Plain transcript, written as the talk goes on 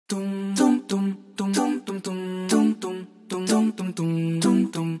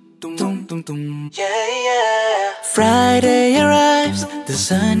Friday arrives, the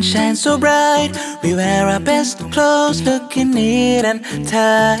sun shines so bright. We wear our best clothes, looking neat and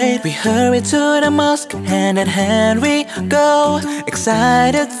tight. We hurry to the mosque, hand in hand we go,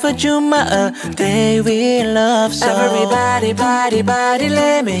 excited for Jummah, a day we love so. Everybody, body,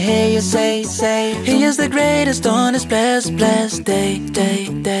 let me hear you say, He is the greatest on this blessed day.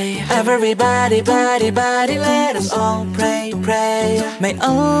 Everybody, body, let us all pray. May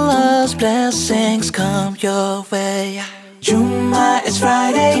Allah's blessings come your way. Jummah is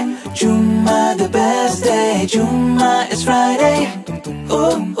Friday, Jummah the best day. Jummah is Friday,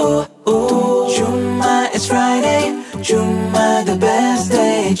 ooh, ooh, ooh. Jummah is Friday, Jummah the best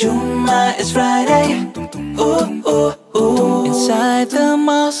day. Jummah is Friday, ooh, ooh, ooh. Inside the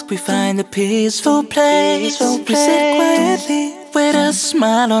mosque we find a peaceful place. We sit quietly with a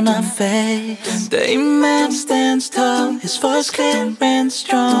smile on our face. The Imam stands tall, his voice clear and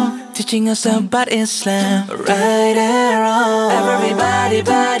strong, teaching us about Islam, right and wrong. Everybody,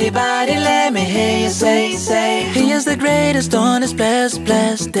 body, let me hear you say, He is the greatest on this blessed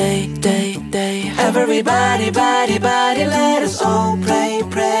day. Everybody, body, let us all pray.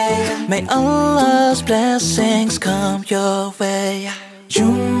 May Allah's blessings come your way.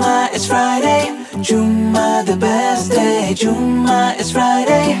 Jummah is Friday, Jummah the best day. Jummah is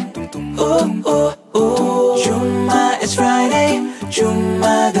Friday, ooh, ooh, ooh. Jummah is Friday,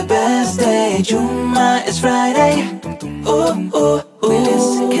 Jummah the best day. Jummah is Friday, ooh, ooh, ooh. We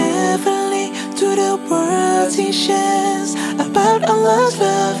listen carefully to the words he shares about Allah's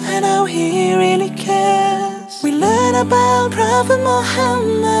love and how he really cares. We learn about Prophet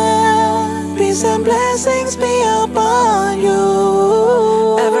Muhammad, peace and blessings be upon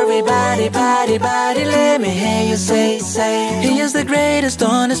you. Everybody, body, let me hear you say, He is the greatest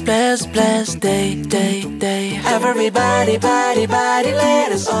on this blessed day. Everybody, body,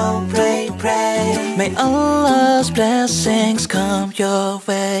 let us all pray. May Allah's blessings come your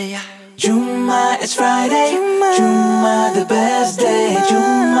way. Jummah is Friday, Jummah the best day.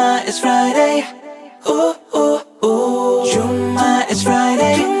 Jummah is Friday, ooh, ooh, ooh. Jummah is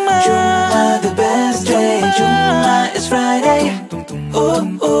Friday, Jummah the best day. Jummah is Friday, ooh,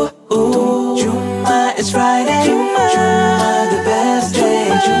 ooh, ooh. Jummah is Friday, Jummah the best day.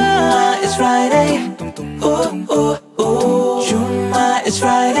 Jummah is Friday, ooh, ooh, ooh. Jummah is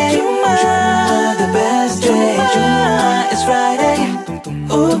Friday, Jummah the best day. Jummah is Friday,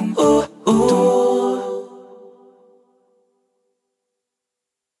 ooh.